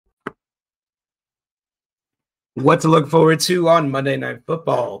What to look forward to on Monday Night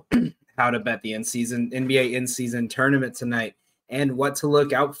Football, how to bet the NBA in-season tournament tonight, and what to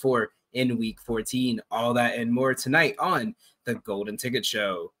look out for in Week 14. All that and more tonight on the Golden Ticket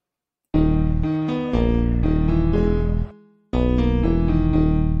Show.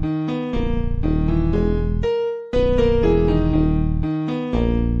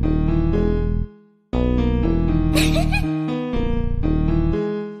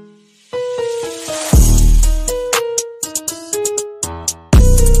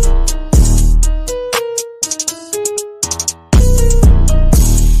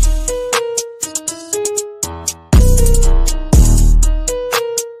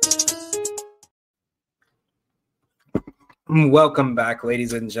 Welcome back,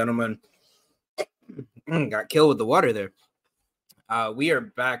 ladies and gentlemen. Got killed with the water there. We are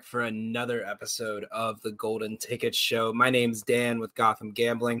back for another episode of the Golden Ticket Show. My name's Dan with Gotham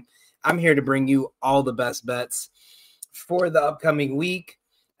Gambling. I'm here to bring you all the best bets for the upcoming week,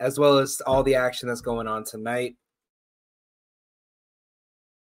 as well as all the action that's going on tonight.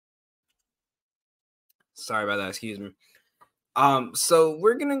 Sorry about that. Excuse me. So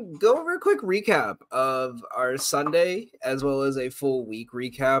we're going to go over a quick recap of our Sunday as well as a full week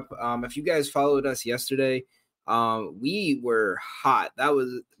recap. If you guys followed us yesterday, we were hot. That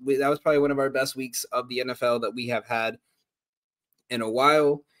was probably one of our best weeks of the NFL that we have had in a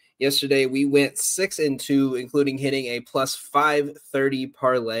while. Yesterday, we went 6-2, including hitting a plus 530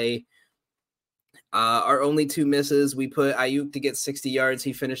 parlay. Our only two misses, we put Ayuk to get 60 yards.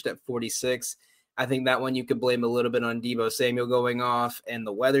 He finished at 46. I think that one you could blame a little bit on Deebo Samuel going off, and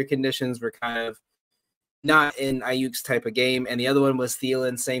the weather conditions were kind of not in Ayuk's type of game. And the other one was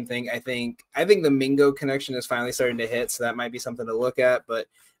Thielen, same thing. I think the Mingo connection is finally starting to hit, so that might be something to look at. But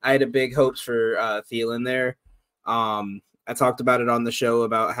I had a big hopes for Thielen there. I talked about it on the show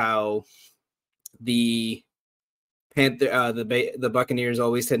about how the Buccaneers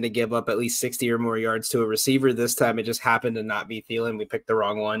always tend to give up at least 60 or more yards to a receiver. This time it just happened to not be Thielen. We picked the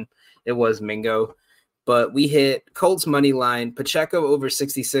wrong one. It was Mingo. But we hit Colts money line, Pacheco over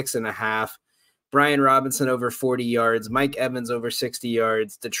 66.5, Brian Robinson over 40 yards, Mike Evans over 60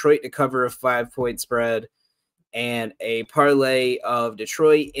 yards, Detroit to cover a 5-point spread, and a parlay of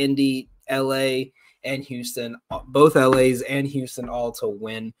Detroit, Indy, LA, and Houston, both LAs and Houston all to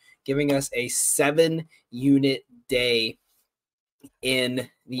win, giving us a 7-unit day in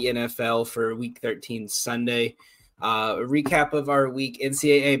the NFL for Week 13 Sunday. A recap of our week.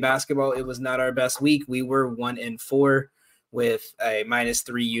 NCAA basketball, it was not our best week. We were 1-4 with a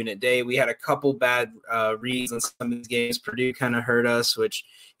 -3 unit day. We had a couple bad reads on some of these games. Purdue kind of hurt us, which,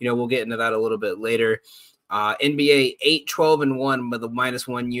 we'll get into that a little bit later. NBA 8-12-1 with a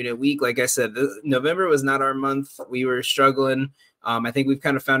 -1 unit week. Like I said, November was not our month. We were struggling. I think we've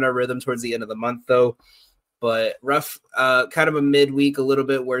kind of found our rhythm towards the end of the month, though. But rough, kind of a midweek, a little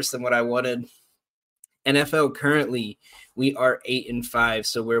bit worse than what I wanted. NFL currently, we are 8-5.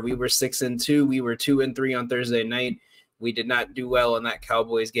 So where we were 6-2, we were 2-3 on Thursday night. We did not do well in that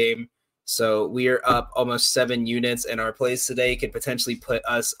Cowboys game. So we are up almost 7 units, and our plays today could potentially put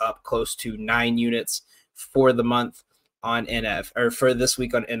us up close to 9 units for the month on for this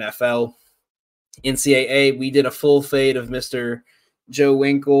week on NFL. NCAA, we did a full fade of Mr. Joe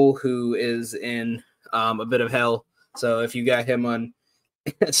Winkle, who is in a bit of hell. So if you got him on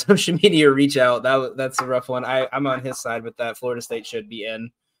social media, reach out. That's a rough one. I'm on his side with that. Florida State should be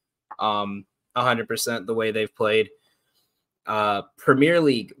in 100% the way they've played. Premier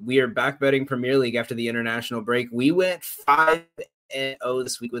League, we are back betting Premier League after the international break. We went 5-0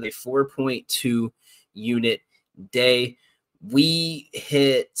 this week with a 4.2 unit day. We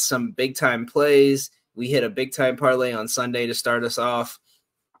hit some big time plays. We hit a big time parlay on Sunday to start us off,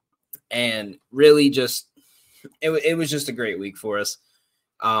 and really just it was just a great week for us.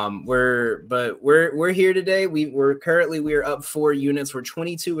 We're here today. We're up 4 units. We're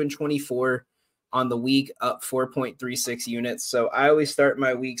 22-24 on the week, up 4.36 units. So I always start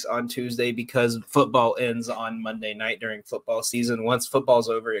my weeks on Tuesday because football ends on Monday night during football season. Once football's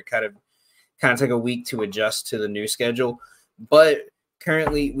over, it kind of take a week to adjust to the new schedule. But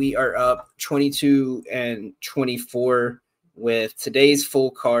currently we are up 22-24 with today's full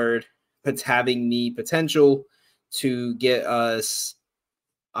card, having the potential to get us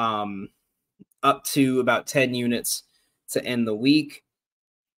up to about 10 units to end the week.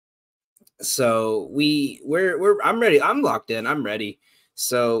 So I'm ready. I'm locked in. I'm ready.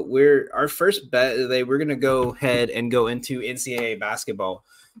 So our first bet today, we're going to go ahead and go into NCAA basketball.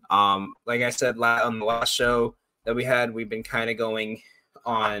 Like I said on the last show that we had, we've been kind of going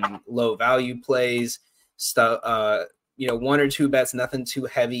on low value plays, stuff, 1 or 2 bets, nothing too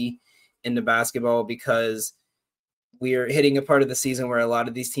heavy into basketball, because we are hitting a part of the season where a lot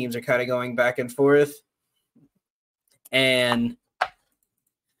of these teams are kind of going back and forth. And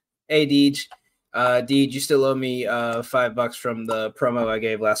hey, Deej, you still owe me $5 from the promo I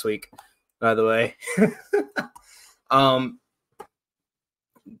gave last week, by the way.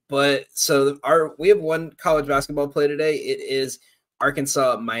 But so we have one college basketball play today. It is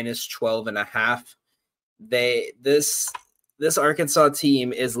Arkansas minus 12.5. This Arkansas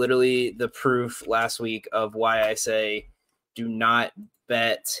team is literally the proof last week of why I say do not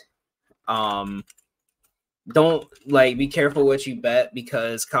bet. Don't be careful what you bet,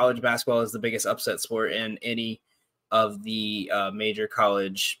 because college basketball is the biggest upset sport in any of the major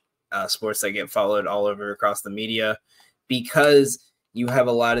college sports that get followed all over across the media, because you have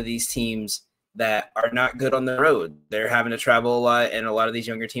a lot of these teams that are not good on the road. They're having to travel a lot, and a lot of these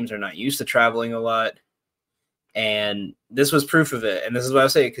younger teams are not used to traveling a lot. And this was proof of it. And this is what I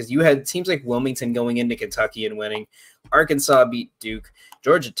say, because you had teams like Wilmington going into Kentucky and winning. Arkansas beat Duke.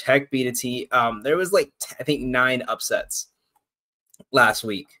 Georgia Tech beat a team. There was I think 9 upsets last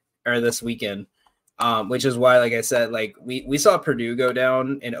week or this weekend, which is why, like I said, we saw Purdue go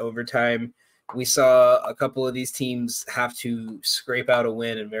down in overtime. We saw a couple of these teams have to scrape out a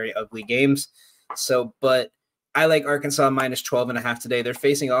win in very ugly games. So, but I like Arkansas minus 12.5 today. They're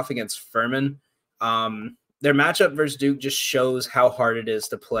facing off against Furman. Their matchup versus Duke just shows how hard it is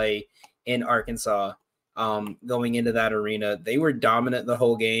to play in Arkansas. Going into that arena, they were dominant the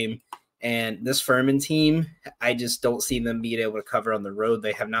whole game. And this Furman team, I just don't see them being able to cover on the road.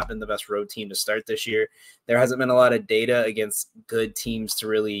 They have not been the best road team to start this year. There hasn't been a lot of data against good teams to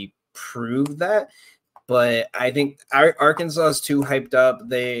really prove that. But I think Arkansas is too hyped up.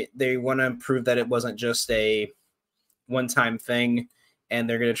 They want to prove that it wasn't just a one-time thing, and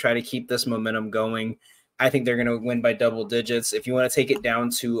they're going to try to keep this momentum going. I think they're going to win by double digits. If you want to take it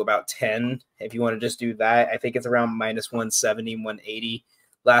down to about 10, if you want to just do that, I think it's around minus 170, 180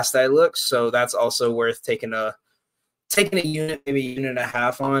 last I looked. So that's also worth taking a unit, maybe a unit and a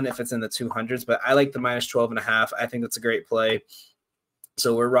half on if it's in the 200s. But I like the minus 12.5. I think that's a great play.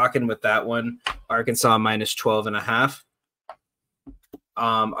 So we're rocking with that one. Arkansas minus 12.5.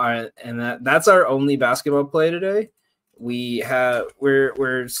 And that's our only basketball play today.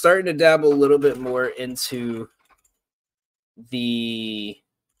 We're starting to dabble a little bit more into the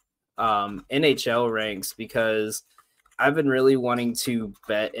NHL ranks, because I've been really wanting to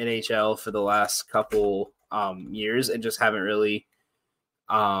bet NHL for the last couple years and just haven't really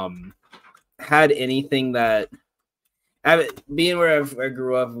had anything that being where I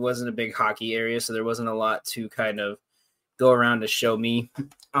grew up wasn't a big hockey area, so there wasn't a lot to kind of go around to show me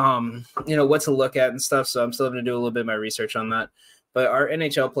what to look at and stuff. So I'm still going to do a little bit of my research on that. But our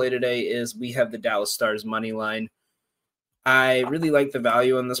NHL play today is we have the Dallas Stars money line. I really like the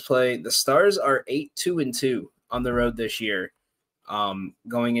value on this play. The Stars are 8-2-2 on the road this year,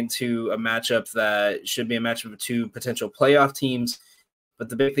 going into a matchup that should be a matchup of 2 potential playoff teams. But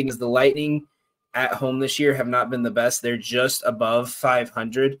the big thing is the Lightning at home this year have not been the best. They're just above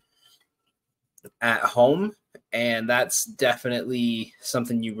 500 at home. And that's definitely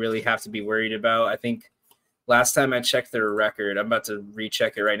something you really have to be worried about. I think last time I checked their record, I'm about to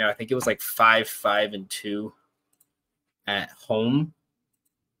recheck it right now. I think it was 5-5-2 at home.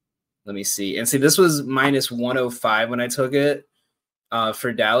 Let me see. And see, this was minus 105 when I took it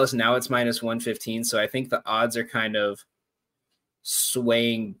for Dallas. Now it's minus 115. So I think the odds are kind of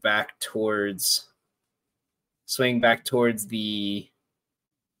swaying back towards the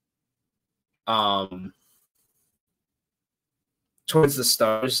towards the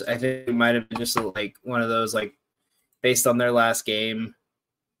Stars. I think it might have been just one of those, based on their last game,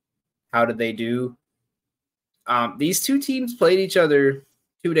 how did they do? These two teams played each other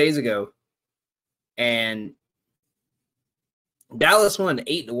 2 days ago, and Dallas won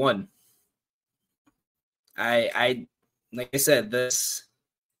 8-1. I like I said, this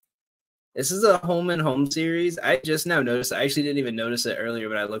is a home and home series. I just now noticed. I actually didn't even notice it earlier,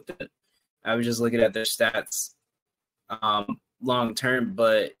 but I looked at it. I was just looking at their stats long term.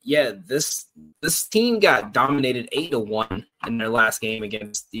 But yeah, this team got dominated 8-1 in their last game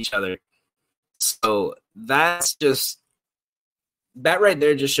against each other. So that right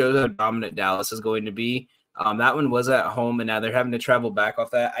there just shows how dominant Dallas is going to be. That one was at home, and now they're having to travel back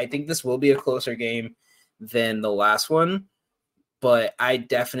off that. I think this will be a closer game than the last one, but I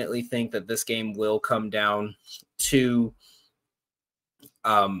definitely think that this game will come down to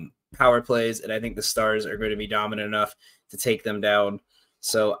power plays, and I think the Stars are going to be dominant enough to take them down.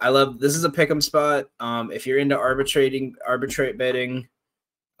 So this is a pick'em spot. If you're into arbitrate betting,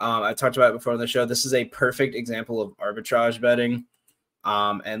 I talked about it before on the show. This is a perfect example of arbitrage betting.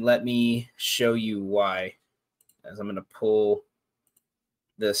 And let me show you why. as I'm going to pull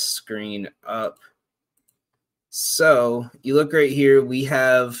this screen up. So you look right here. We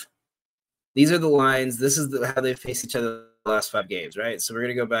have, these are the lines. This is how they face each other the last 5 games, right? So we're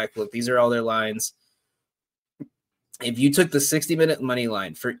going to go back. Look, these are all their lines. If you took the 60-minute money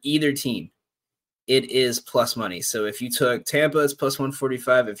line for either team, it is plus money. So if you took Tampa, it's plus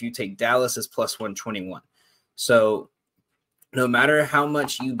 145. If you take Dallas, it's plus 121. So no matter how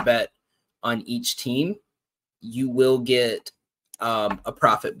much you bet on each team, you will get a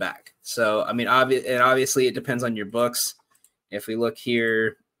profit back. So, I mean, obviously it depends on your books. If we look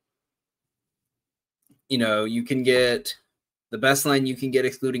here, you know, you can get the best line you can get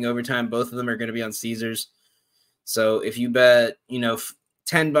excluding overtime. Both of them are going to be on Caesars. So if you bet, you know,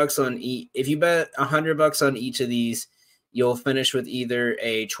 $10 on each, if you bet $100 on each of these, you'll finish with either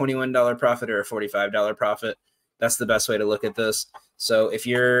a $21 profit or a $45 profit. That's the best way to look at this. So if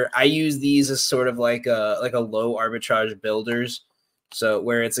I use these as sort of like a low arbitrage builders. So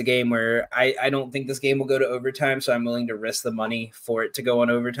where it's a game where I don't think this game will go to overtime, so I'm willing to risk the money for it to go on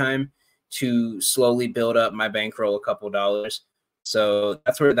overtime to slowly build up my bankroll a couple dollars. So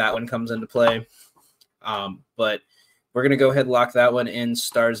that's where that one comes into play. But we're going to go ahead and lock that one in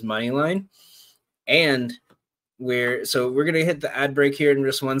Stars money line. And we're going to hit the ad break here in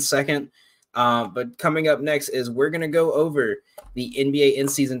just 1 second. But coming up next is we're going to go over the NBA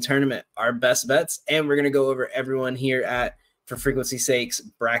in-season tournament, our best bets, and we're going to go over everyone here at For Frequency Sake's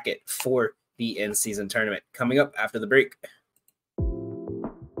bracket for the in-season tournament. Coming up after the break.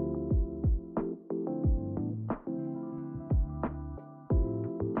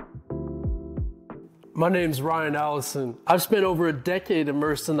 My name's Ryan Allison. I've spent over a decade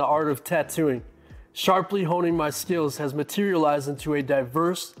immersed in the art of tattooing. Sharply honing my skills has materialized into a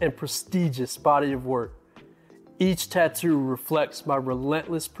diverse and prestigious body of work. Each tattoo reflects my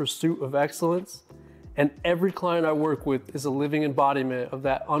relentless pursuit of excellence, and every client I work with is a living embodiment of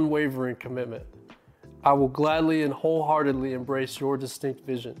that unwavering commitment. I will gladly and wholeheartedly embrace your distinct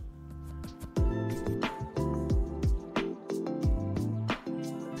vision.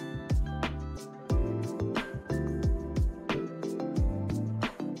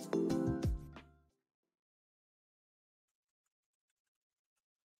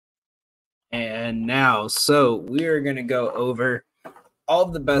 And now, so we are going to go over all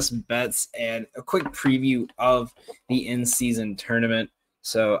the best bets and a quick preview of the in-season tournament.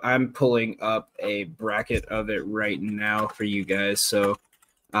 So I'm pulling up a bracket of it right now for you guys. So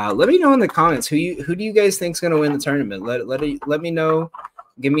let me know in the comments who do you guys think is going to win the tournament. Let me know.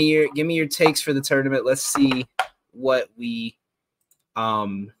 Give me your takes for the tournament. Let's see what we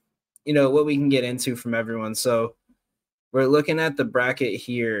what we can get into from everyone. So we're looking at the bracket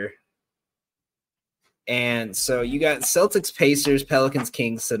here. And so you got Celtics, Pacers, Pelicans,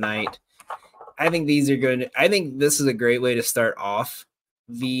 Kings tonight. I think these are good. I think this is a great way to start off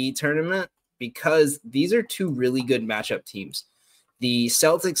the tournament because these are two really good matchup teams. The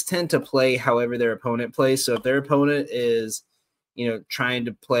Celtics tend to play however their opponent plays. So if their opponent is, trying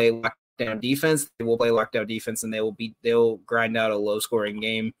to play lockdown defense, they will play lockdown defense and they'll grind out a low scoring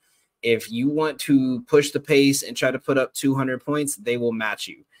game. If you want to push the pace and try to put up 200 points, they will match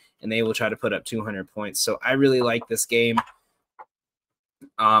you. And they will try to put up 200 points. So I really like this game.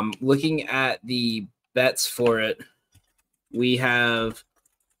 Looking at the bets for it, we have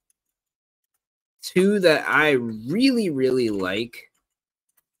two that I really, really like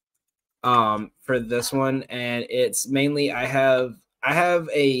for this one. And it's mainly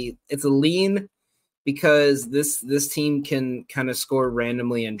it's a lean because this team can kind of score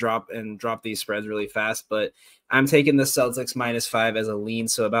randomly and drop these spreads really fast. But I'm taking the Celtics -5 as a lean,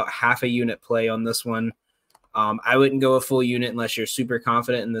 so about half a unit play on this one. I wouldn't go a full unit unless you're super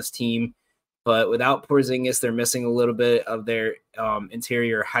confident in this team. But without Porzingis, they're missing a little bit of their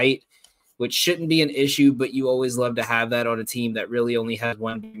interior height, which shouldn't be an issue, but you always love to have that on a team that really only has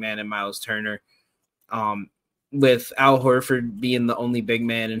one big man in Miles Turner. With Al Horford being the only big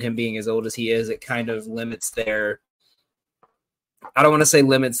man and him being as old as he is, it kind of limits their I don't want to say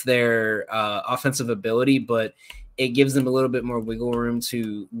limits their offensive ability, but it gives them a little bit more wiggle room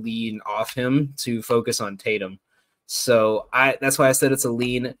to lean off him to focus on Tatum. So that's why I said it's a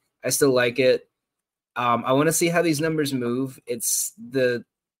lean. I still like it. I want to see how these numbers move.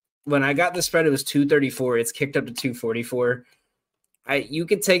 When I got the spread, it was 234. It's kicked up to 244. You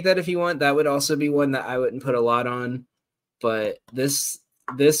could take that if you want. That would also be one that I wouldn't put a lot on. But this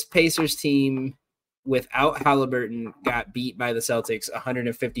Pacers team without Halliburton got beat by the Celtics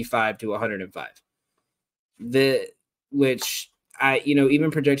 155 to 105.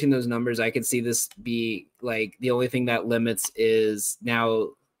 Even projecting those numbers, I could see this be like the only thing that limits is now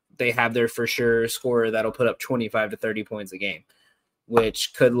they have their for sure scorer that'll put up 25 to 30 points a game,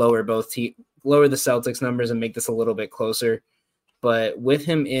 which could lower lower the Celtics numbers and make this a little bit closer. But with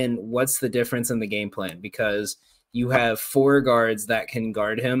him in, what's the difference in the game plan? Because you have 4 guards that can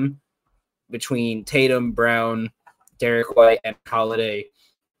guard him between Tatum, Brown, Derek White, and Holiday.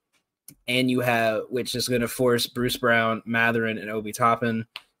 And you have, which is going to force Bruce Brown, Mathurin, and Obi Toppin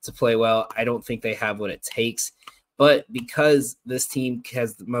to play well. I don't think they have what it takes. But because this team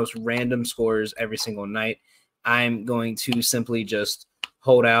has the most random scores every single night, I'm going to simply just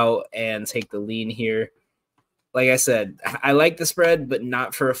hold out and take the lean here. Like I said, I like the spread, but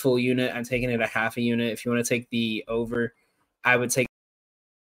not for a full unit. I'm taking it a half a unit. If you want to take the over, I would take.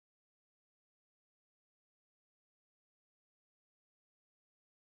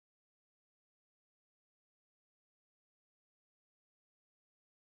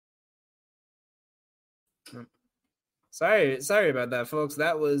 Sorry about that, folks.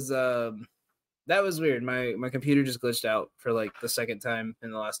 That was weird. My computer just glitched out for like the second time in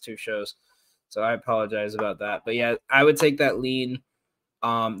the last 2 shows. So I apologize about that. But yeah, I would take that lean.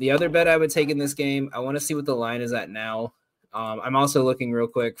 The other bet I would take in this game, I want to see what the line is at now. I'm also looking real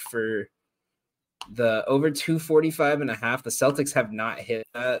quick for the over 245.5. The Celtics have not hit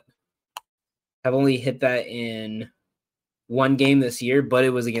that. Have only hit that in 1 game this year, but it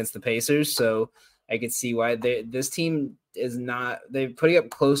was against the Pacers. So I could see why this team is not – they're putting up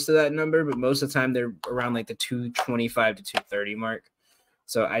close to that number, but most of the time they're around like the 225 to 230 mark.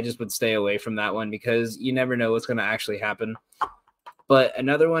 So I just would stay away from that one because you never know what's going to actually happen. But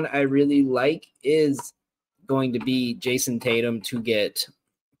another one I really like is going to be Jason Tatum to get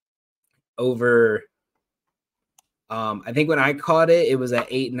over I think when I caught it, it was at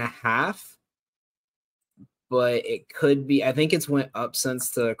 8.5. But it could be – I think it's went up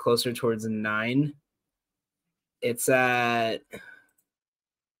since to closer towards 9. It's at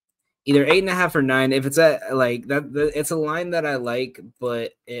either 8.5 or 9. If it's at like that, it's a line that I like,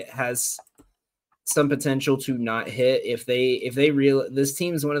 but it has some potential to not hit. If this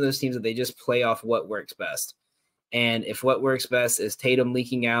team is one of those teams that they just play off what works best. And if what works best is Tatum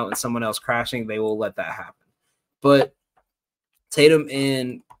leaking out and someone else crashing, they will let that happen. But Tatum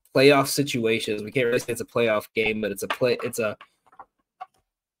in playoff situations, we can't really say it's a playoff game, but it's a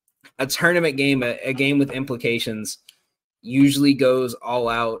tournament game, a game with implications, usually goes all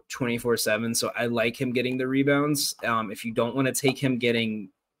out 24/7. So I like him getting the rebounds. If you don't want to take him getting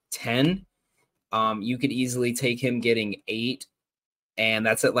 10, you could easily take him getting 8, and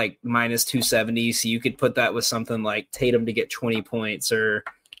that's at like minus 270. So you could put that with something like Tatum to get 20 points, or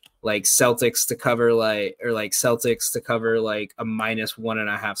like Celtics to cover like a minus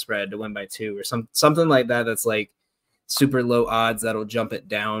 1.5 spread to win by 2, or something like that. That's like super low odds that'll jump it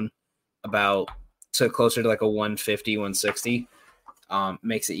down about to closer to like a 150, 160.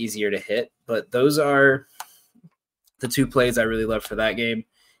 Makes it easier to hit. But those are the 2 plays I really love for that game.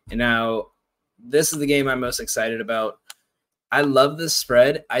 And now this is the game I'm most excited about. I love this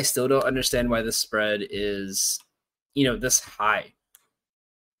spread. I still don't understand why this spread is, this high.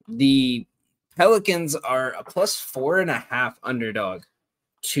 The Pelicans are a plus 4.5 underdog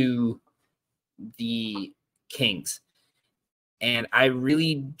to the Kings. And I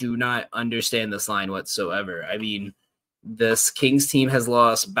really do not understand this line whatsoever. I mean, this Kings team has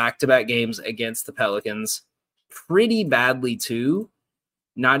lost back-to-back games against the Pelicans pretty badly too.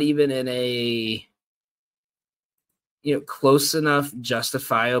 Not even in a close enough,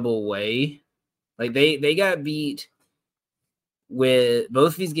 justifiable way. Like they got beat with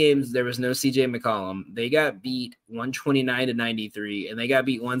both these games. There was no CJ McCollum. They got beat 129 to 93, and they got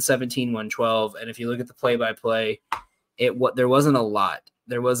beat 117, 112. And if you look at the play-by-play, there wasn't a lot.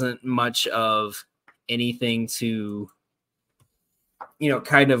 There wasn't much of anything to,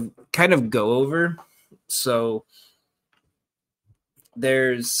 kind of go over. So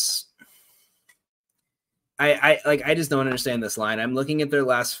I just don't understand this line. I'm looking at their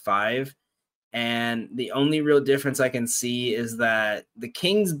last 5, and the only real difference I can see is that the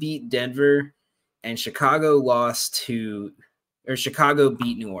Kings beat Denver and Chicago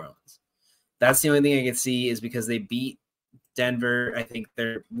beat New Orleans. That's the only thing I can see, is because they beat Denver. I think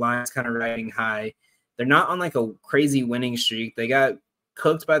their line's kind of riding high. They're not on like a crazy winning streak. They got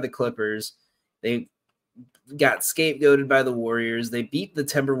cooked by the Clippers. They got scapegoated by the Warriors. They beat the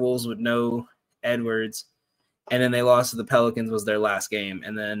Timberwolves with no Edwards. And then they lost to the Pelicans, was their last game.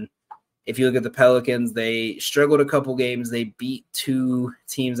 And then if you look at the Pelicans, they struggled a couple games. They beat 2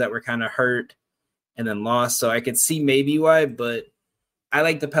 teams that were kind of hurt and then lost. So I could see maybe why, but I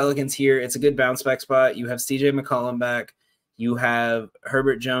like the Pelicans here. It's a good bounce back spot. You have CJ McCollum back. You have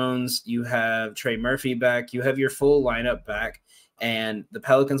Herbert Jones. You have Trey Murphy back. You have your full lineup back. And the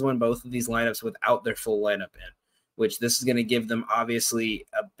Pelicans won both of these lineups without their full lineup in, which this is going to give them obviously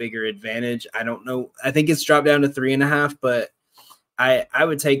a bigger advantage. I don't know. I think it's dropped down to 3.5, but I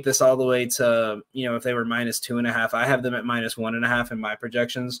would take this all the way to, if they were -2.5, I have them at -1.5 in my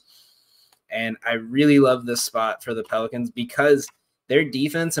projections. And I really love this spot for the Pelicans because their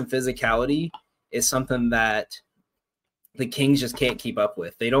defense and physicality is something that the Kings just can't keep up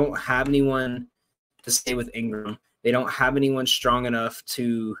with. They don't have anyone to stay with Ingram. They don't have anyone strong enough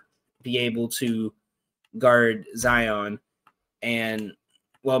to be able to guard Zion. And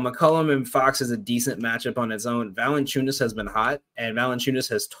while McCollum and Fox is a decent matchup on its own, Valanciunas has been hot, and Valanciunas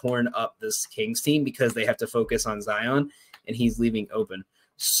has torn up this Kings team because they have to focus on Zion, and he's leaving open.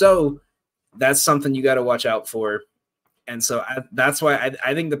 So that's something you got to watch out for. And so that's why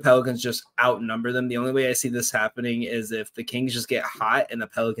I think the Pelicans just outnumber them. The only way I see this happening is if the Kings just get hot and the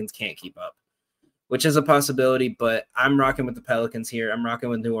Pelicans can't keep up, which is a possibility, but I'm rocking with the Pelicans here. I'm rocking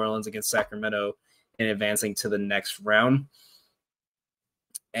with New Orleans against Sacramento and advancing to the next round.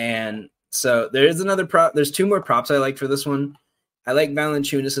 And so there's another prop. There's two more props I like for this one. I like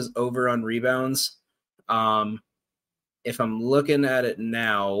Valanciunas' over on rebounds. If I'm looking at it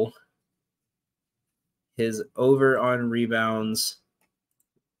now, his over on rebounds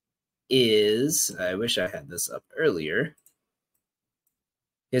is, I wish I had this up earlier.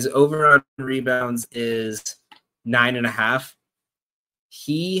 His over on rebounds is 9.5.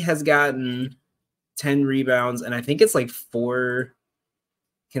 He has gotten 10 rebounds, and I think it's like 4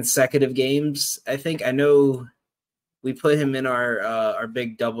 consecutive games. I know we put him in our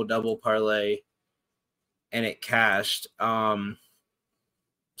big double parlay, and it cashed.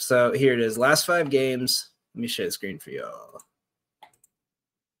 So here it is. Last 5 games. Let me share the screen for y'all.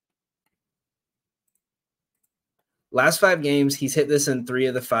 Last 5 games, he's hit this in 3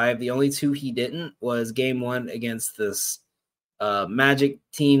 of the 5. The only 2 he didn't was game 1 against this Magic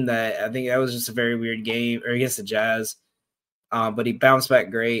team that I think that was just a very weird game, or against the Jazz. But he bounced back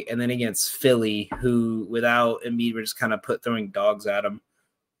great. And then against Philly, who without Embiid were just kind of throwing dogs at him.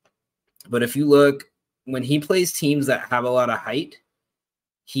 But if you look, when he plays teams that have a lot of height,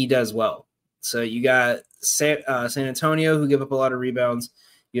 he does well. So you got San Antonio, who give up a lot of rebounds.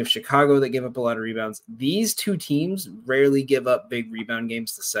 You have Chicago that give up a lot of rebounds. These 2 teams rarely give up big rebound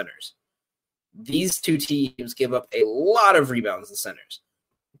games to centers. These 2 teams give up a lot of rebounds to centers.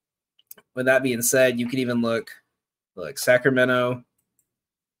 With that being said, you could even look Sacramento.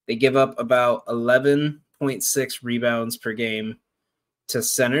 They give up about 11.6 rebounds per game to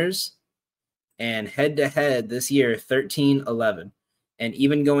centers. And head-to-head this year, 13-11. And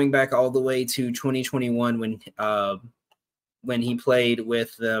even going back all the way to 2021 when he played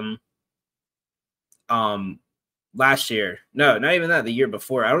with them last year. No, not even that, the year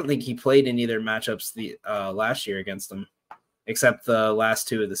before. I don't think he played in either matchups the last year against them, except the last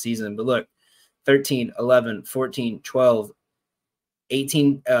 2 of the season. But look, 13, 11, 14, 12,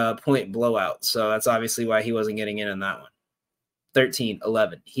 18-point blowout. So that's obviously why he wasn't getting in that one. 13,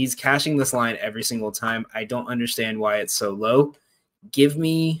 11. He's cashing this line every single time. I don't understand why it's so low. Give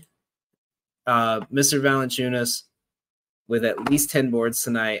me Mr. Valanciunas with at least 10 boards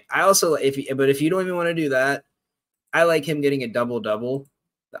tonight. I also, if you don't even want to do that, I like him getting a double-double.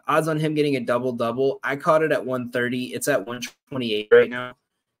 The odds on him getting a double-double, I caught it at 130. It's at 128 right now.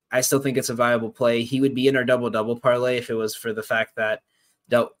 I still think it's a viable play. He would be in our double-double parlay if it was for the fact that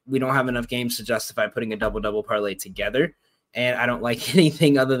we don't have enough games to justify putting a double-double parlay together. And I don't like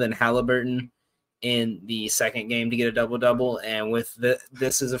anything other than Halliburton in the second game to get a double-double. And with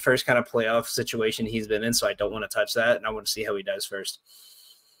this is the first kind of playoff situation he's been in, so I don't want to touch that, and I want to see how he does first.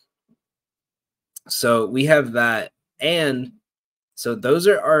 So we have that. And so those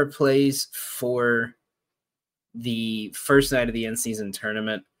are our plays for the first night of the in-season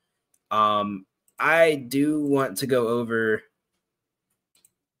tournament. I do want to go over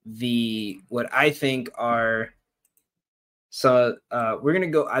what I think are – so we're going to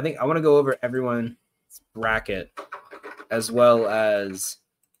go – I want to go over everyone's bracket as well as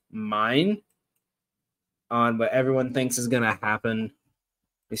mine on what everyone thinks is going to happen. Let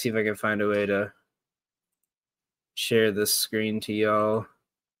me see if I can find a way to share this screen to y'all.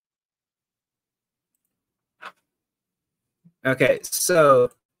 Okay,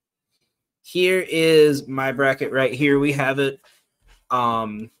 so here is my bracket right here. We have it.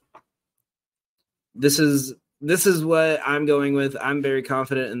 This is what I'm going with. I'm very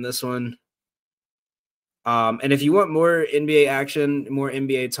confident in this one. And if you want more NBA action, more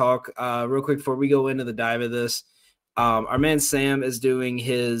NBA talk, real quick before we go into the dive of this, our man Sam is doing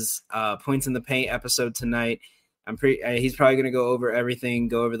his points in the paint episode tonight. He's probably going to go over everything,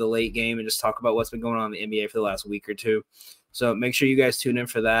 go over the late game, and just talk about what's been going on in the NBA for the last week or two. So make sure you guys tune in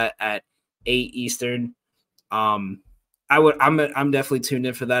for that at 8 Eastern. I'm definitely tuned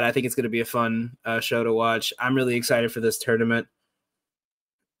in for that. I think it's going to be a fun show to watch. I'm really excited for this tournament.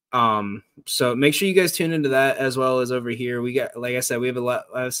 So make sure you guys tune into that as well as over here. We got, like I said, we have a lot.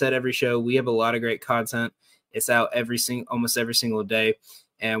 I've said every show, we have a lot of great content. It's out almost every single day,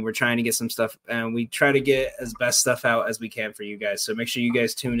 and we're trying to get some stuff, and we try to get as best stuff out as we can for you guys. So make sure you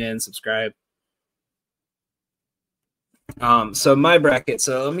guys tune in, subscribe. So my bracket.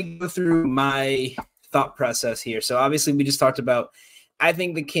 So let me go through my thought process here. So obviously we just talked about, I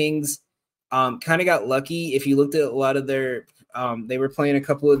think the Kings kind of got lucky. If you looked at a lot of their, they were playing a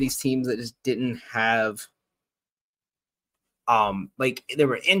couple of these teams that just didn't have, like there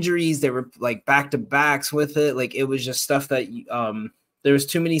were injuries, there were like back-to-backs with it. Like it was just stuff that, there was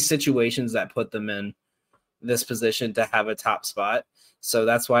too many situations that put them in this position to have a top spot. So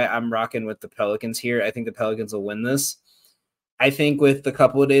that's why I'm rocking with the Pelicans here. I think the Pelicans will win this. I think with a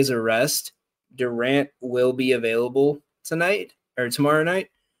couple of days of rest, Durant will be available tonight or tomorrow night.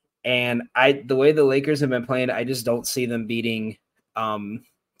 And the way the Lakers have been playing, I just don't see them beating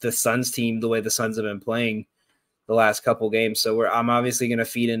the Suns team the way the Suns have been playing the last couple games. So I'm obviously going to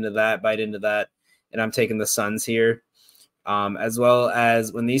bite into that, and I'm taking the Suns here. As well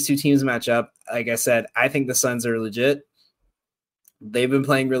as when these two teams match up, like I said, I think the Suns are legit. They've been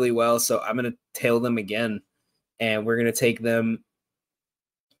playing really well, so I'm going to tail them again, and we're going to take them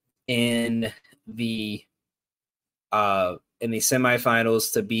in the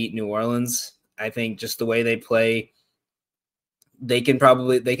semifinals to beat New Orleans. I think just the way they play, they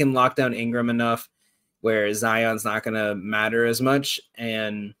can lock down Ingram enough where Zion's not going to matter as much,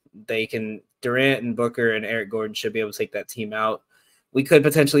 and Durant and Booker and Eric Gordon should be able to take that team out. We could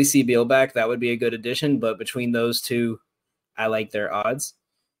potentially see Beal back. That would be a good addition, but between those two, I like their odds.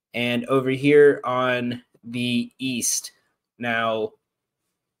 And over here on the East, now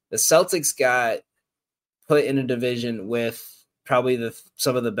the Celtics got put in a division with probably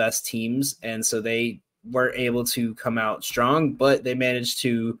some of the best teams, and so they weren't able to come out strong, but they managed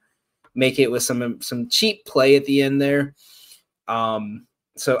to make it with some cheap play at the end there.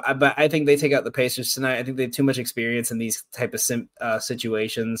 But I think they take out the Pacers tonight. I think they have too much experience in these type of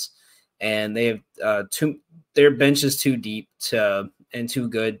situations, and they have their bench is too deep and too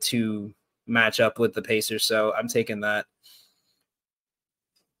good to match up with the Pacers. So I'm taking that.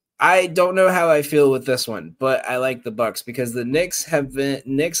 I don't know how I feel with this one, but I like the Bucks because the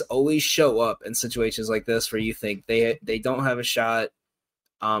Knicks always show up in situations like this where you think they don't have a shot.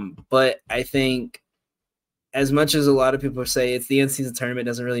 But I think, as much as a lot of people say it's the in-season tournament,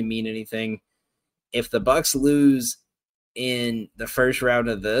 doesn't really mean anything. If the Bucks lose in the first round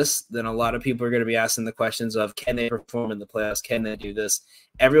of this, then a lot of people are going to be asking the questions of, can they perform in the playoffs? Can they do this?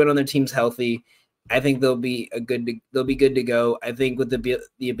 Everyone on their team's healthy. I think they'll be good to go. I think with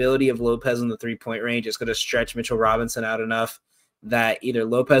the ability of Lopez in the 3-point range, it's going to stretch Mitchell Robinson out enough that either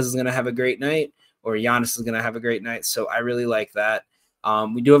Lopez is going to have a great night or Giannis is going to have a great night. So I really like that.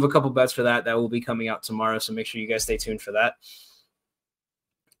 We do have a couple bets for that will be coming out tomorrow, so make sure you guys stay tuned for that.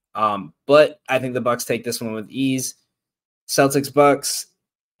 But I think the Bucks take this one with ease. Celtics Bucks,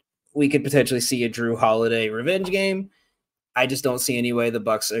 we could potentially see a Drew Holiday revenge game. I just don't see any way the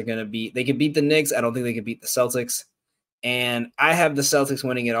Bucks are going to beat. They could beat the Knicks. I don't think they could beat the Celtics. And I have the Celtics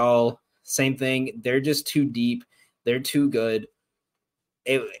winning it all. Same thing. They're just too deep. They're too good.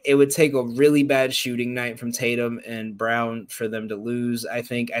 It would take a really bad shooting night from Tatum and Brown for them to lose. I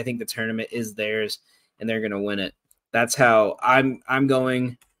think the tournament is theirs, and they're going to win it. That's how I'm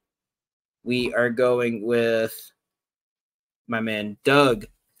going. We are going with my man Doug.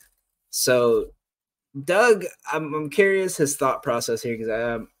 So Doug, I'm curious his thought process here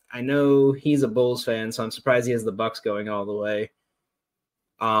because I know he's a Bulls fan, so I'm surprised he has the Bucks going all the way.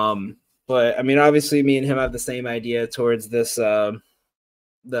 But I mean, obviously, me and him have the same idea towards this.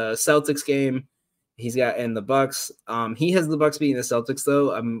 The Celtics game he's got in the Bucks. He has the Bucks beating the Celtics,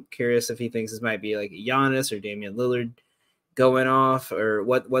 though. I'm curious if he thinks this might be like a Giannis or Damian Lillard going off, or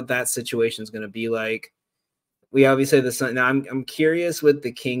what that situation is going to be like. We obviously have the Sun. Now I'm curious with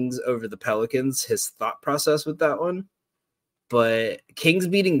the Kings over the Pelicans, his thought process with that one. But Kings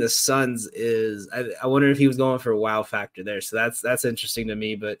beating the Suns is, I wonder if he was going for a wow factor there. So that's interesting to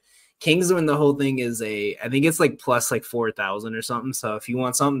me. But Kings win the whole thing is I think it's like plus like 4,000 or something. So if you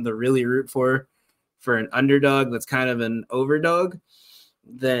want something to really root for an underdog that's kind of an overdog,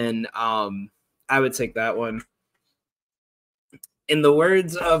 then I would take that one. In the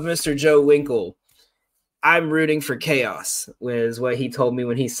words of Mr. Joe Winkle, I'm rooting for chaos, was what he told me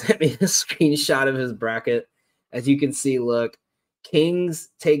when he sent me the screenshot of his bracket. As you can see, look, Kings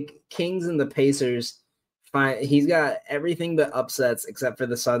and the Pacers fine. He's got everything but upsets except for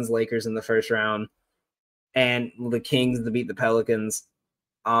the Suns Lakers in the first round and the Kings to beat the Pelicans.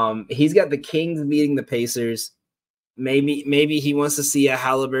 He's got the Kings beating the Pacers. Maybe he wants to see a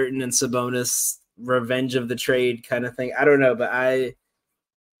Halliburton and Sabonis revenge of the trade kind of thing. I don't know, but a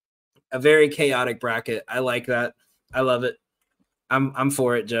very chaotic bracket. I like that. I love it. I'm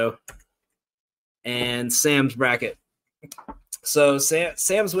for it, Joe. And Sam's bracket. So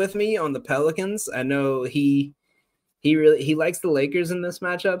Sam's with me on the Pelicans. I know he likes the Lakers in this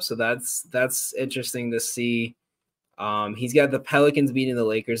matchup, so that's interesting to see. He's got the Pelicans beating the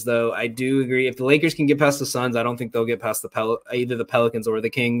Lakers, though. I do agree. If the Lakers can get past the Suns, I don't think they'll get past either the Pelicans or the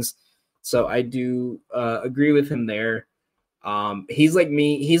Kings. So I do agree with him there. He's like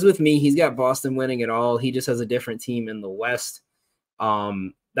me. He's with me. He's got Boston winning it all. He just has a different team in the West.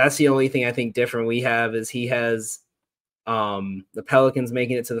 That's the only thing I think different we have is he has the Pelicans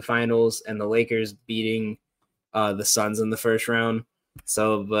making it to the finals and the Lakers beating the Suns in the first round.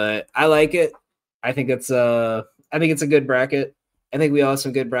 So, but I like it. I think it's a good bracket. I think we all have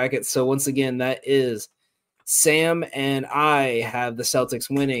some good brackets. So once again, that is Sam and I have the Celtics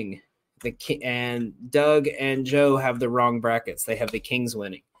winning. And Doug and Joe have the wrong brackets. They have the Kings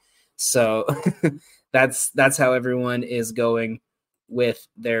winning. So that's how everyone is going with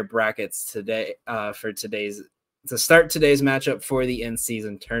their brackets today to start today's matchup for the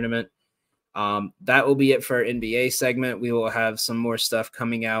in-season tournament. That will be it for our NBA segment. We will have some more stuff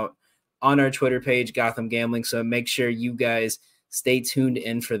coming out on our Twitter page, Gotham Gambling. So make sure you guys stay tuned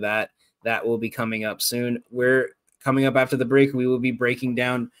in for that. That will be coming up soon. We're coming up after the break. We will be breaking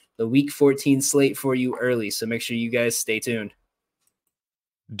down the Week 14 slate for you early. So make sure you guys stay tuned.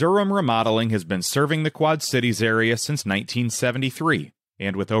 Durham Remodeling has been serving the Quad Cities area since 1973.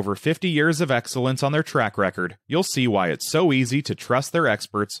 And with over 50 years of excellence on their track record, you'll see why it's so easy to trust their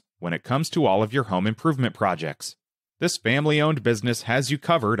experts when it comes to all of your home improvement projects. This family-owned business has you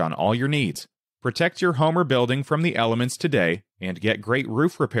covered on all your needs. Protect your home or building from the elements today and get great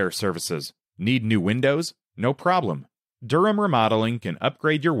roof repair services. Need new windows? No problem. Durham Remodeling can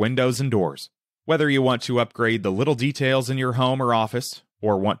upgrade your windows and doors. Whether you want to upgrade the little details in your home or office,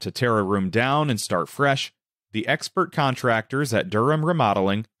 or want to tear a room down and start fresh, the expert contractors at Durham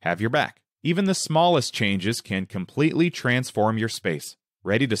Remodeling have your back. Even the smallest changes can completely transform your space.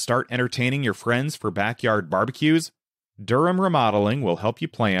 Ready to start entertaining your friends for backyard barbecues? Durham Remodeling will help you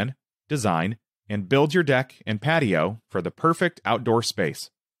plan, design, and build your deck and patio for the perfect outdoor space.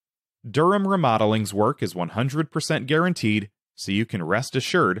 Durham Remodeling's work is 100% guaranteed, so you can rest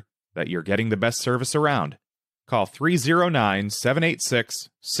assured that you're getting the best service around. Call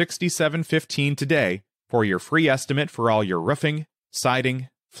 309-786-6715 today for your free estimate for all your roofing, siding,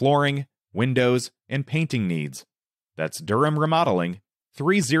 flooring, windows, and painting needs. That's Durham Remodeling,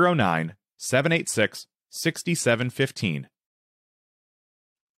 309-786-6715.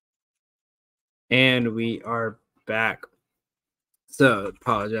 And we are back. So,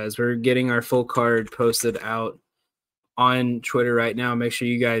 apologize. We're getting our full card posted out on Twitter right now. Make sure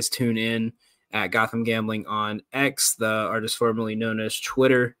you guys tune in at Gotham Gambling on X, the artist formerly known as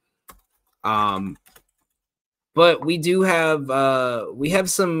Twitter. But we do have we have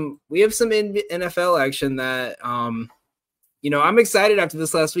some NFL action that I'm excited after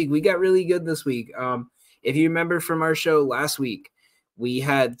this last week. We got really good this week. If you remember from our show last week, we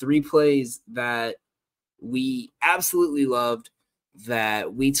had 3 plays that we absolutely loved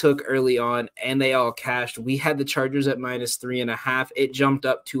that we took early on and they all cashed. We had the Chargers at -3.5. It jumped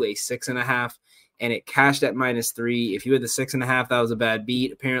up to a 6.5 and it cashed at -3. If you had the 6.5, that was a bad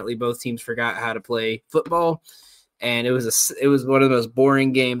beat. Apparently both teams forgot how to play football. And it was one of the most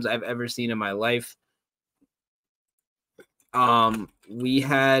boring games I've ever seen in my life. We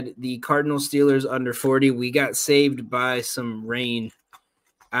had the Cardinals Steelers under 40. We got saved by some rain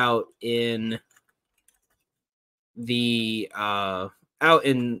out in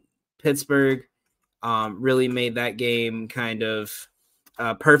Pittsburgh. Really made that game kind of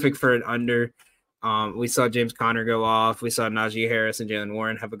perfect for an under. We saw James Conner go off. We saw Najee Harris and Jalen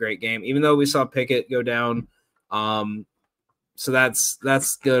Warren have a great game, even though we saw Pickett go down. So that's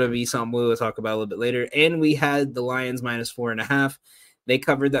going to be something we'll talk about a little bit later. And we had the Lions -4.5. They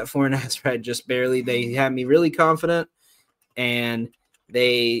covered that 4.5 spread just barely. They had me really confident, and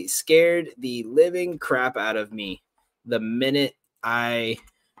they scared the living crap out of me the minute I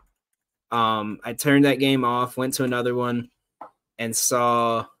turned that game off, went to another one, and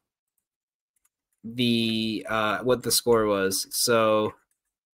saw the what the score was. So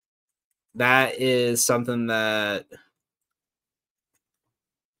that is something that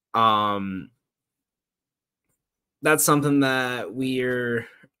that's something that we're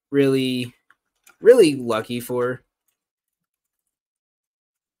really really lucky for.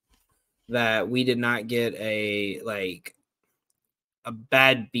 That we did not get a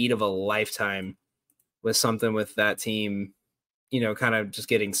bad beat of a lifetime with something with that team, kind of just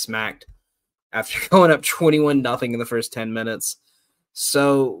getting smacked after going up 21-0 in the first 10 minutes.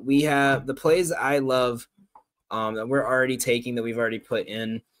 So we have the plays I love that we're already taking, that we've already put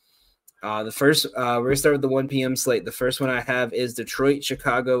in. The first, we're going to start with the 1 p.m. slate. The first one I have is Detroit,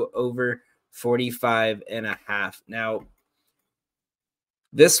 Chicago over 45.5. Now,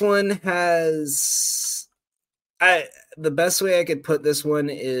 this one has the best way I could put this one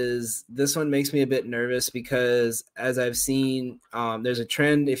is this one makes me a bit nervous because as I've seen, there's a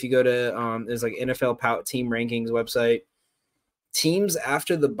trend. If you go to there's like NFL team rankings website, teams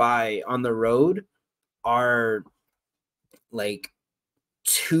after the bye on the road are like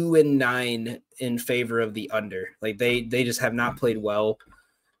 2-9 in favor of the under. Like they just have not played well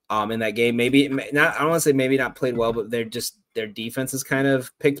in that game. Maybe not. I don't want to say maybe not played well, but their defense is kind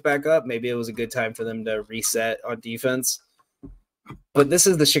of picked back up. Maybe it was a good time for them to reset on defense. But this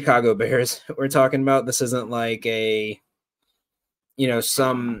is the Chicago Bears we're talking about. This isn't like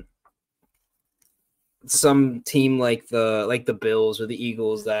some team like the Bills or the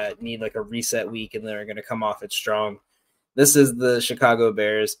Eagles that need like a reset week and they're going to come off it strong. This is the Chicago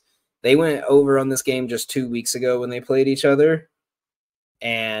Bears. They went over on this game just 2 weeks ago when they played each other.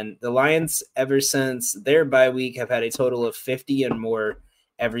 And the Lions, ever since their bye week, have had a total of 50 and more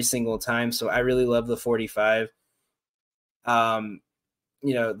every single time. So I really love the 45. The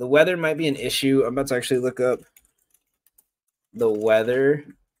weather might be an issue. I'm about to actually look up the weather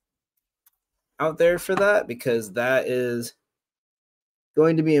out there for that because that is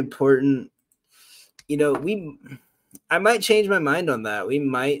going to be important. I might change my mind on that. We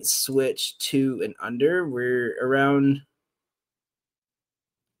might switch to an under. We're around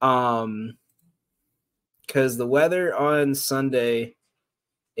because the weather on Sunday,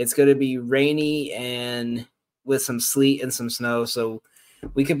 it's going to be rainy and with some sleet and some snow. So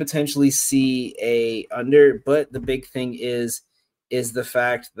we could potentially see a under, but the big thing is the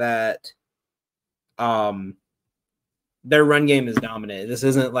fact that their run game is dominant. This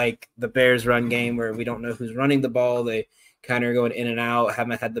isn't like the Bears run game where we don't know who's running the ball. They kind of are going in and out,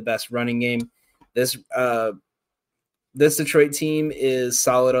 haven't had the best running game. This Detroit team is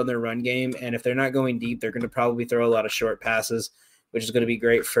solid on their run game, and if they're not going deep, they're going to probably throw a lot of short passes, which is going to be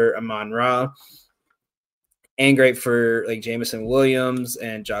great for Amon-Ra and great for like Jameson Williams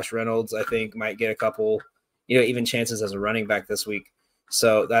and Josh Reynolds. I think might get a couple, even chances as a running back this week.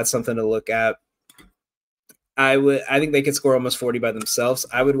 So that's something to look at. I think they could score almost 40 by themselves.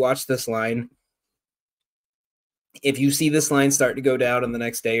 I would watch this line. If you see this line start to go down in the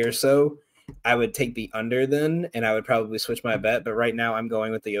next day or so, I would take the under then, and I would probably switch my bet. But right now I'm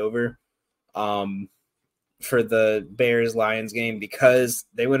going with the over for the Bears-Lions game because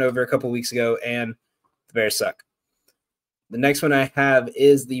they went over a couple weeks ago, and the Bears suck. The next one I have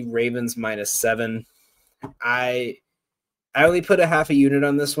is the Ravens -7. I only put a half a unit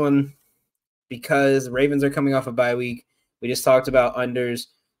on this one because Ravens are coming off a bye week. We just talked about unders.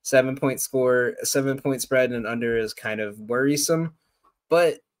 7-point score, a 7-point spread, and under is kind of worrisome.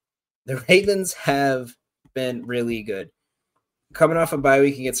 But the Ravens have been really good. Coming off a bye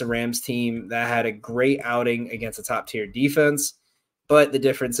week against a Rams team that had a great outing against a top-tier defense, but the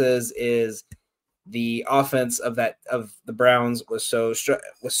difference is the offense of the Browns was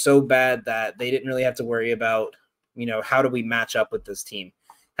so bad that they didn't really have to worry about, how do we match up with this team?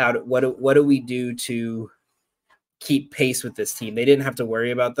 What do we do to keep pace with this team? They didn't have to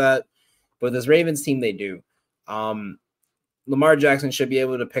worry about that, but this Ravens team, they do. Lamar Jackson should be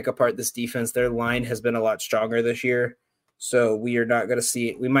able to pick apart this defense. Their line has been a lot stronger this year, so we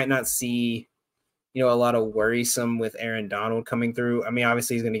might not see, a lot of worrisome with Aaron Donald coming through. I mean,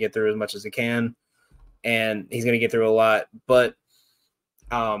 obviously he's going to get through as much as he can, and he's going to get through a lot, but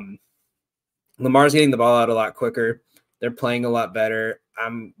Lamar's getting the ball out a lot quicker. They're playing a lot better.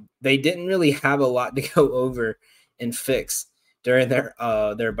 They didn't really have a lot to go over and fix during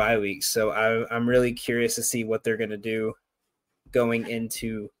their bye week, so I'm really curious to see what they're going to do going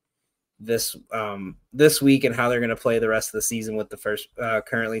into this week and how they're going to play the rest of the season with the first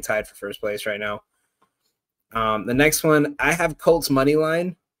currently tied for first place right now. The next one, I have Colts money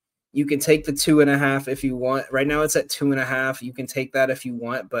line. You can take the 2.5 if you want. Right now it's at 2.5. You can take that if you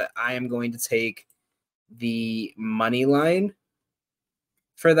want, but I am going to take the money line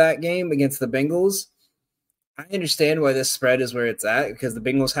for that game against the Bengals. I understand why this spread is where it's at because the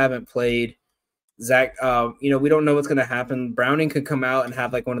Bengals haven't played Zach. We don't know what's going to happen. Browning could come out and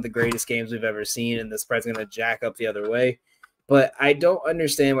have like one of the greatest games we've ever seen, and the spread's going to jack up the other way. But I don't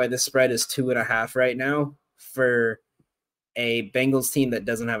understand why the spread is 2.5 right now for a Bengals team that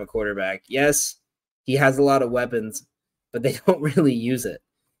doesn't have a quarterback. Yes, he has a lot of weapons, but they don't really use it.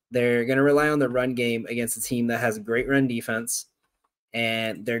 They're going to rely on the run game against a team that has a great run defense,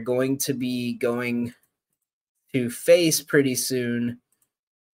 and they're going to be going to face pretty soon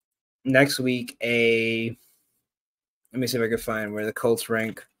next week let me see if I can find where the Colts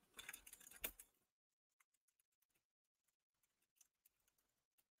rank.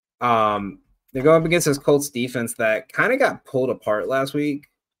 They're going up against this Colts defense that kind of got pulled apart last week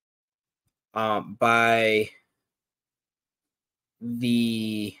by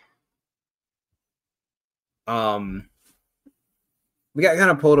the we got kind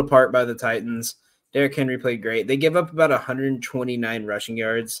of pulled apart by the Titans. Derrick Henry played great. They give up about 129 rushing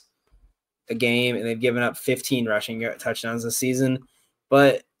yards a game, and they've given up 15 rushing touchdowns this season.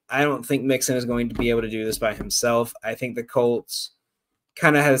 But I don't think Mixon is going to be able to do this by himself. I think the Colts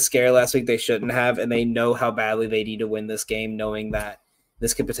kind of had a scare last week they shouldn't have, and they know how badly they need to win this game, knowing that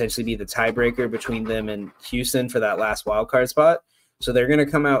this could potentially be the tiebreaker between them and Houston for that last wild card spot. So they're going to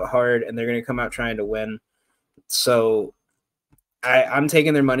come out hard, and they're going to come out trying to win. So I'm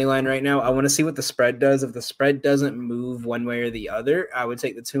taking their money line right now. I want to see what the spread does. If the spread doesn't move one way or the other, I would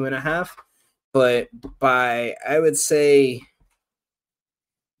take the 2.5. But by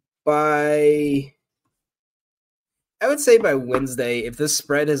Wednesday, if this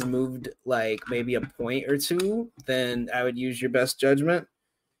spread has moved like maybe a point or two, then I would use your best judgment.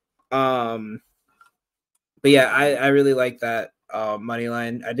 But yeah, I really like that money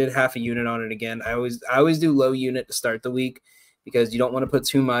line. I did half a unit on it again. I always do low unit to start the week because you don't want to put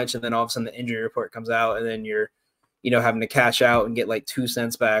too much, and then all of a sudden the injury report comes out, and then you're having to cash out and get like 2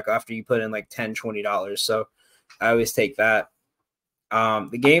 cents back after you put in like $10-$20. So I always take that.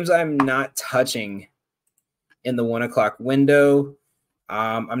 The games I'm not touching in the 1 o'clock window,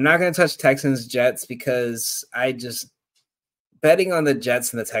 I'm not going to touch Texans Jets because betting on the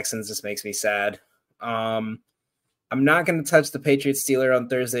Jets and the Texans just makes me sad. I'm not going to touch the Patriots Steelers on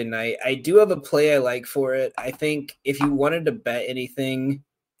Thursday night. I do have a play I like for it. I think if you wanted to bet anything,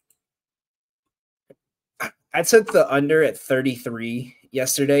 I took the under at 33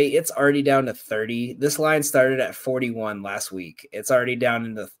 yesterday. It's already down to 30. This line started at 41 last week. It's already down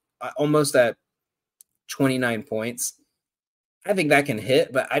into almost at 29 points. I think that can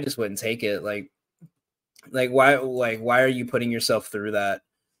hit, but I just wouldn't take it. Why are you putting yourself through that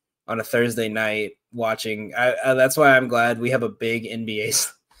on a Thursday night watching? That's why I'm glad we have a big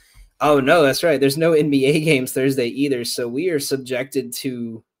NBA. Oh no, that's right. There's no NBA games Thursday either. So we are subjected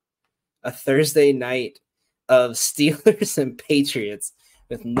to a Thursday night of Steelers and Patriots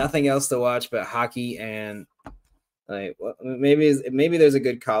with nothing else to watch but hockey and maybe there's a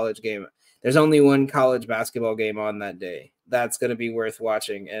good college game. There's only one college basketball game on that day. That's going to be worth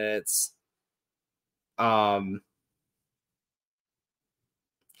watching, and it's Iowa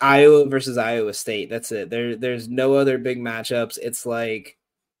versus Iowa State. That's it. There's no other big matchups. It's like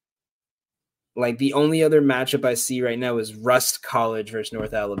the only other matchup I see right now is Rust College versus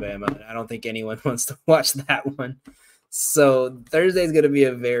North Alabama. I don't think anyone wants to watch that one. So Thursday is going to be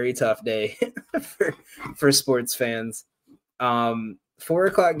a very tough day for sports fans. 4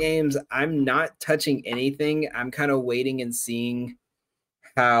 o'clock games, I'm not touching anything. I'm kind of waiting and seeing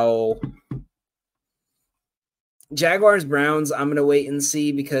how Jaguars Browns. I'm going to wait and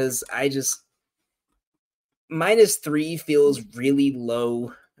see because -3 feels really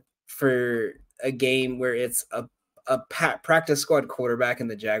low for a game where it's a practice squad quarterback in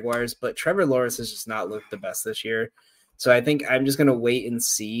the Jaguars, but Trevor Lawrence has just not looked the best this year. So I think I'm just going to wait and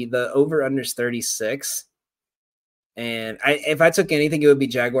see. The over-under is 36. And if I took anything, it would be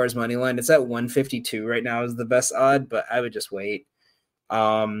Jaguars money line. It's at 152 right now is the best odd, but I would just wait.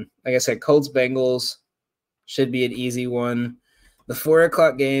 Like I said, Colts Bengals should be an easy one. The 4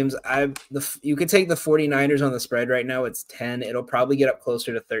 o'clock games, you could take the 49ers on the spread right now. It's 10. It'll probably get up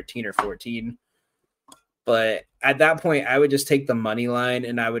closer to 13 or 14. But at that point, I would just take the money line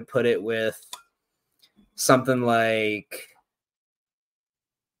and I would put it with something like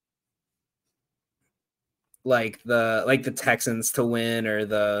the Texans to win, or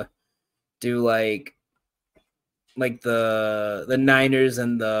the Niners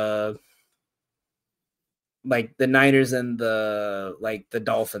and the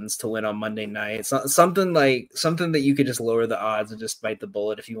Dolphins to win on Monday night. Something that you could just lower the odds and just bite the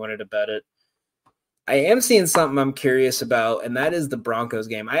bullet if you wanted to bet it. I am seeing something I'm curious about, and that is the Broncos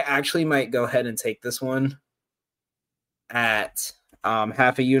game. I actually might go ahead and take this one at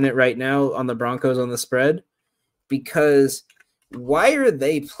half a unit right now on the Broncos on the spread, because why are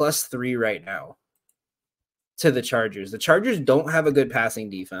they +3 right now to the Chargers. The Chargers don't have a good passing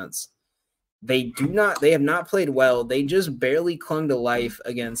defense. They have not played well. They just barely clung to life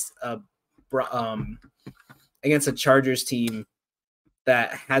against a Chargers team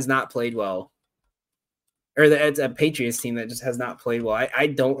that has not played well. Or it's a Patriots team that just has not played well. I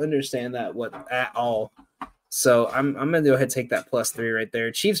don't understand that at all. So I'm gonna go ahead and take that +3 right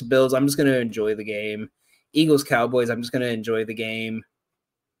there. Chiefs Bills, I'm just gonna enjoy the game. Eagles Cowboys, I'm just gonna enjoy the game.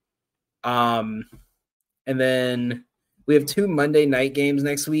 And then we have 2 Monday night games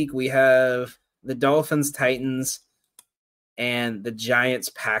next week. We have the Dolphins Titans and the Giants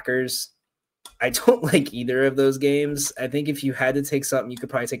Packers. I don't like either of those games. I think if you had to take something, you could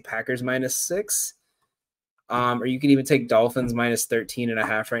probably take Packers -6. Or you could even take Dolphins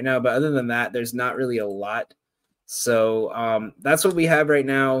 -13.5 right now. But other than that, there's not really a lot. So that's what we have right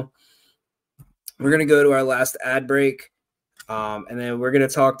now. We're going to go to our last ad break. And then we're going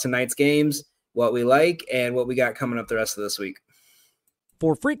to talk tonight's games, what we like, and what we got coming up the rest of this week.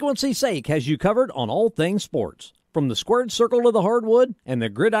 For frequency's sake, has you covered on all things sports. From the squared circle to the hardwood and the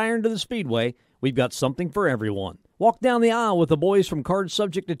gridiron to the speedway, we've got something for everyone. Walk down the aisle with the boys from Cards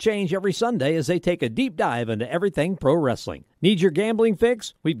Subject to Change every Sunday as they take a deep dive into everything pro wrestling. Need your gambling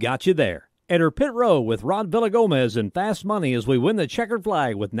fix? We've got you there. Enter Pit Row with Rod Villagomez and Fast Money as we win the checkered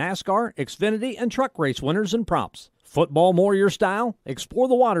flag with NASCAR, Xfinity, and truck race winners and props. Football more your style? Explore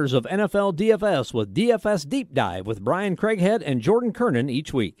the waters of NFL DFS with DFS Deep Dive with Brian Craighead and Jordan Kernan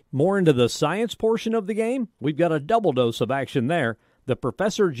each week. More into the science portion of the game? We've got a double dose of action there. The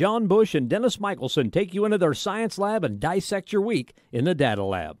Professor John Bush and Dennis Michelson take you into their science lab and dissect your week in the data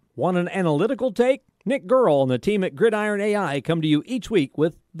lab. Want an analytical take? Nick Gurl and the team at Gridiron AI come to you each week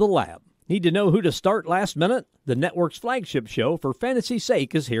with The Lab. Need to know who to start last minute? The network's flagship show, For Fantasy's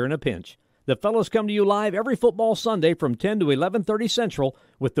Sake, is here in a pinch. The fellows come to you live every football Sunday from 10 to 11:30 Central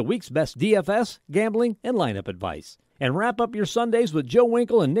with the week's best DFS, gambling, and lineup advice. And wrap up your Sundays with Joe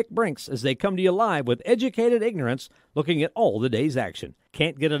Winkle and Nick Brinks as they come to you live with educated ignorance looking at all the day's action.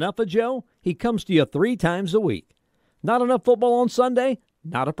 Can't get enough of Joe? He comes to you 3 times a week. Not enough football on Sunday?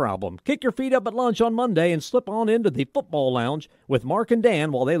 Not a problem. Kick your feet up at lunch on Monday and slip on into the football lounge with Mark and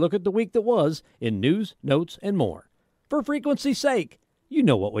Dan while they look at the week that was in news, notes, and more. For frequency's sake, you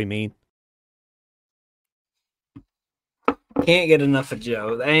know what we mean. Can't get enough of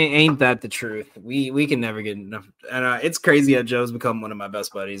Joe. Ain't that the truth? We can never get enough. And it's crazy how Joe's become one of my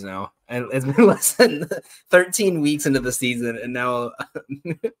best buddies now. And it's been less than 13 weeks into the season, and now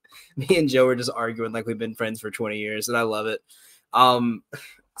me and Joe are just arguing like we've been friends for 20 years, and I love it.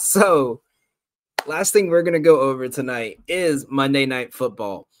 So last thing we're gonna go over tonight is Monday Night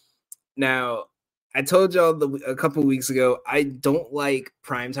Football. Now, I told y'all a couple weeks ago, I don't like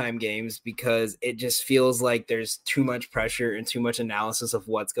primetime games because it just feels like there's too much pressure and too much analysis of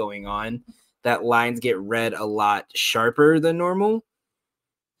what's going on. That lines get read a lot sharper than normal.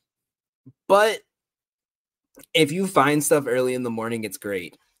 But if you find stuff early in the morning, it's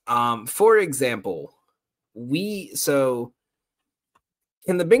great. For example, can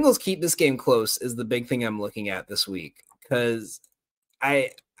the Bengals keep this game close is the big thing I'm looking at this week, because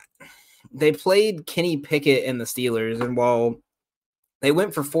they played Kenny Pickett and the Steelers, and while they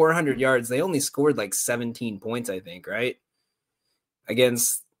went for 400 yards, they only scored like 17 points, I think, right? They got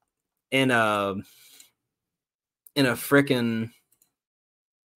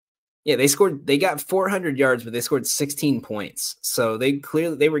 400 yards, but they scored 16 points. So they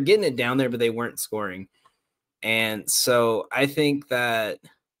were getting it down there, but they weren't scoring. And so I think that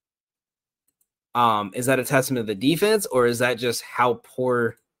is that a testament to the defense, or is that just how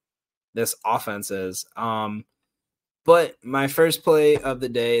poor this offense is? But my first play of the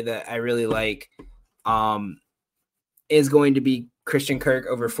day that I really like is going to be Christian Kirk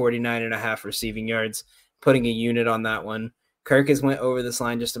over 49.5 receiving yards, putting a unit on that one. Kirk has went over this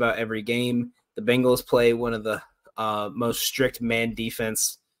line just about every game. The Bengals play one of the most strict man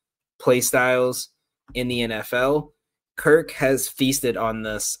defense play styles in the NFL. Kirk has feasted on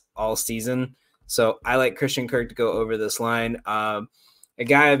this all season. So I like Christian Kirk to go over this line. A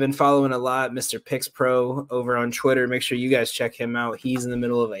guy I've been following a lot, Mr. Picks Pro over on Twitter. Make sure you guys check him out. He's in the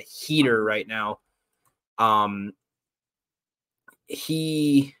middle of a heater right now.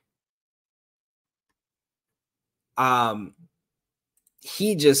 He's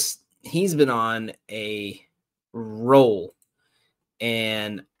been on a roll,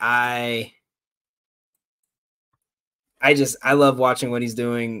 and I love watching what he's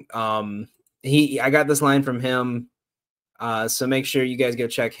doing. I got this line from him. So make sure you guys go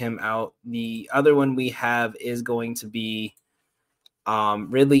check him out. The other one we have is going to be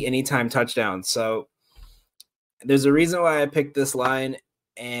Ridley anytime touchdown. So there's a reason why I picked this line,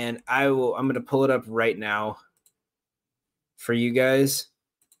 and I'm going to pull it up right now. for you guys.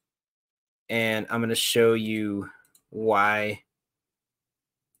 And I'm going to show you why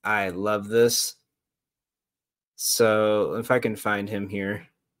I love this. So if I can find him here.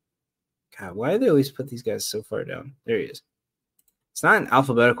 God, why do they always put these guys so far down? There he is. It's not in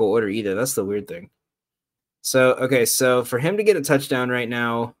alphabetical order either. That's the weird thing. So, okay, so for him to get a touchdown right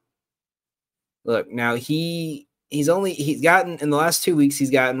now, look, now he's gotten, in the last 2 weeks,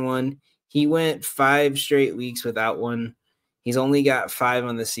 he's gotten one. He went 5 straight weeks without one. He's only got 5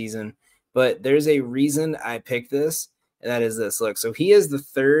 on the season. But there's a reason I picked this, and that is this. Look, so he is the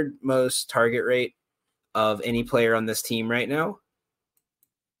 3rd most target rate of any player on this team right now.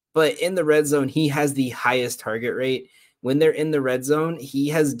 But in the red zone, he has the highest target rate. When they're in the red zone, he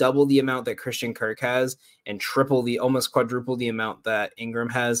has double the amount that Christian Kirk has and almost quadruple the amount that Ingram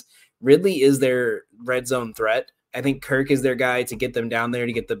has. Ridley is their red zone threat. I think Kirk is their guy to get them down there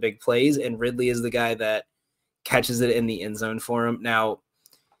to get the big plays, and Ridley is the guy that catches it in the end zone for him. Now,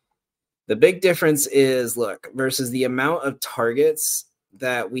 the big difference is, look, versus the amount of targets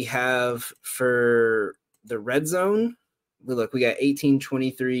that we have for the red zone. Look, we got 18,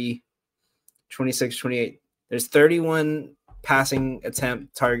 23, 26, 28. There's 31 passing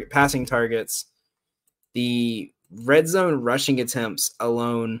targets. The red zone rushing attempts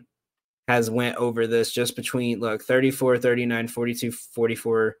alone has went over this just between, look, 34, 39, 42,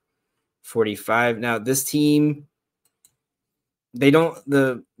 44, 45. Now, this team, the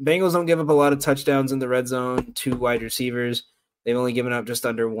Bengals don't give up a lot of touchdowns in the red zone to wide receivers. They've only given up just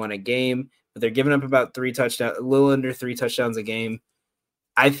under 1 a game, but they're giving up about 3 touchdowns, a little under 3 touchdowns a game.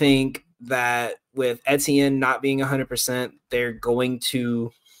 I think that with Etienne not being 100%, they're going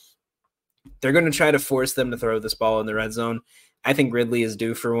to try to force them to throw this ball in the red zone. I think Ridley is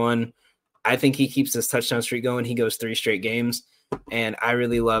due for one. I think he keeps this touchdown streak going. He goes 3 straight games, and I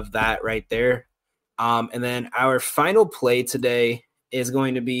really love that right there. And then our final play today is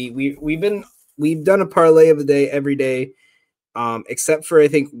going to be we've done a parlay of the day every day, except for I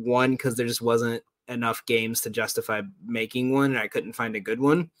think one because there just wasn't enough games to justify making one, and I couldn't find a good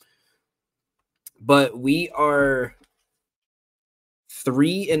one. But we are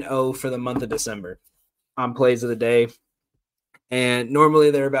 3-0 for the month of December on plays of the day. And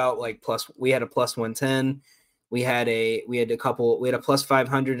normally they're about like we had a plus 110. We had a plus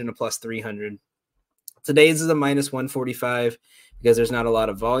 500 and a plus 300. Today's is a minus 145 because there's not a lot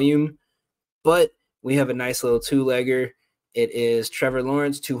of volume, but we have a nice little 2-legger. It is Trevor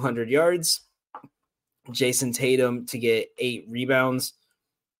Lawrence, 200 yards, Jason Tatum to get 8 rebounds.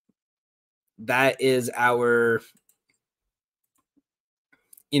 That is our,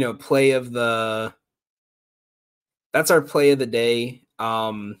 play of the, that's our play of the day.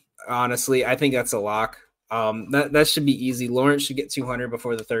 Honestly, I think that's a lock. That should be easy. Lawrence should get 200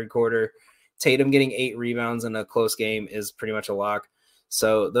 before the third quarter. Tatum getting 8 rebounds in a close game is pretty much a lock.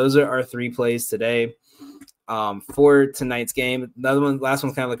 So those are our 3 plays today for tonight's game. Last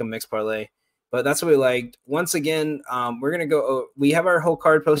one's kind of like a mixed parlay, but that's what we liked. Once again, we're going to go. We have our whole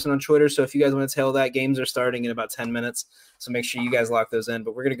card posted on Twitter, so if you guys want to tail that, games are starting in about 10 minutes, so make sure you guys lock those in.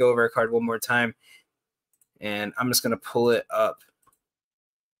 But we're going to go over our card one more time, and I'm just going to pull it up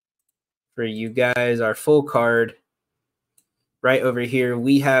for you guys. Our full card right over here.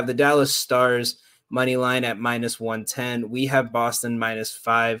 We have the Dallas Stars money line at minus 110. We have Boston minus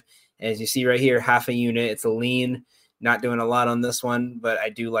 5. As you see right here, half a unit. It's a lean. Not doing a lot on this one, but I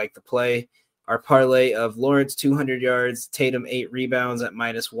do like the play. Our parlay of Lawrence 200 yards, Tatum 8 rebounds at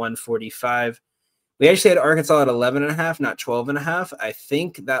minus 145. We actually had Arkansas at 11.5, not 12.5. I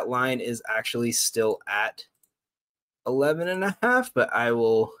think that line is actually still at 11.5, but I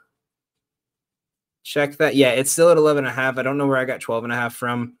will check that. Yeah, it's still at 11.5. I don't know where I got 12.5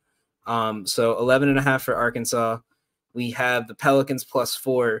 from. So 11.5 for Arkansas. We have the Pelicans plus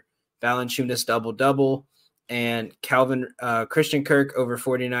 4, Valanciunas double-double, and Christian Kirk over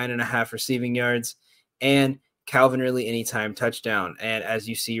 49.5 receiving yards, and Calvin Ridley anytime touchdown. And as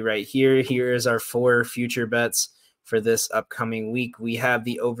you see right here, here is our 4 future bets for this upcoming week. We have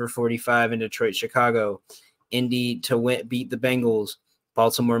the over 45 in Detroit, Chicago, Indy to beat the Bengals,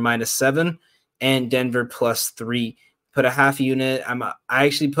 Baltimore minus 7, and Denver plus 3. Put a half unit. I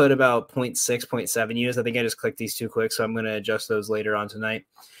actually put about 0.6, 0.7 units. I think I just clicked these too quick, so I'm going to adjust those later on tonight.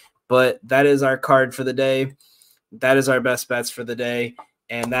 But that is our card for the day. That is our best bets for the day,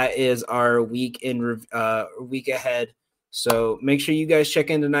 and that is our week ahead. So make sure you guys check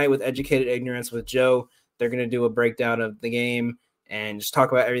in tonight with Educated Ignorance with Joe. They're going to do a breakdown of the game and just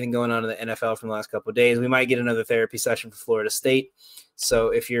talk about everything going on in the NFL from the last couple of days. We might get another therapy session for Florida State. So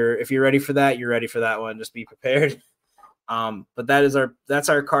if you're ready for that, you're ready for that one. Just be prepared. But that's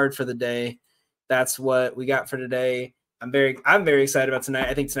our card for the day. That's what we got for today. I'm very excited about tonight.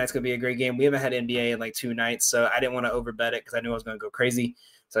 I think tonight's going to be a great game. We haven't had NBA in like 2 nights, so I didn't want to overbet it because I knew I was going to go crazy,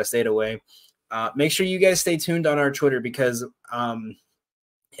 so I stayed away. Make sure you guys stay tuned on our Twitter because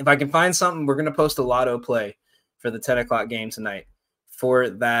if I can find something, we're going to post a lotto play for the 10 o'clock game tonight for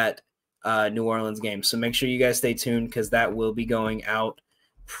that New Orleans game. So make sure you guys stay tuned because that will be going out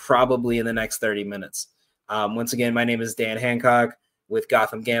probably in the next 30 minutes. Once again, my name is Dan Hancock with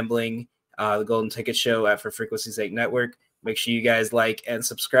Gotham Gambling, the Golden Ticket Show at For Frequency's Sake Network. Make sure you guys like and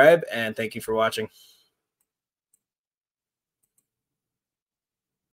subscribe, and thank you for watching.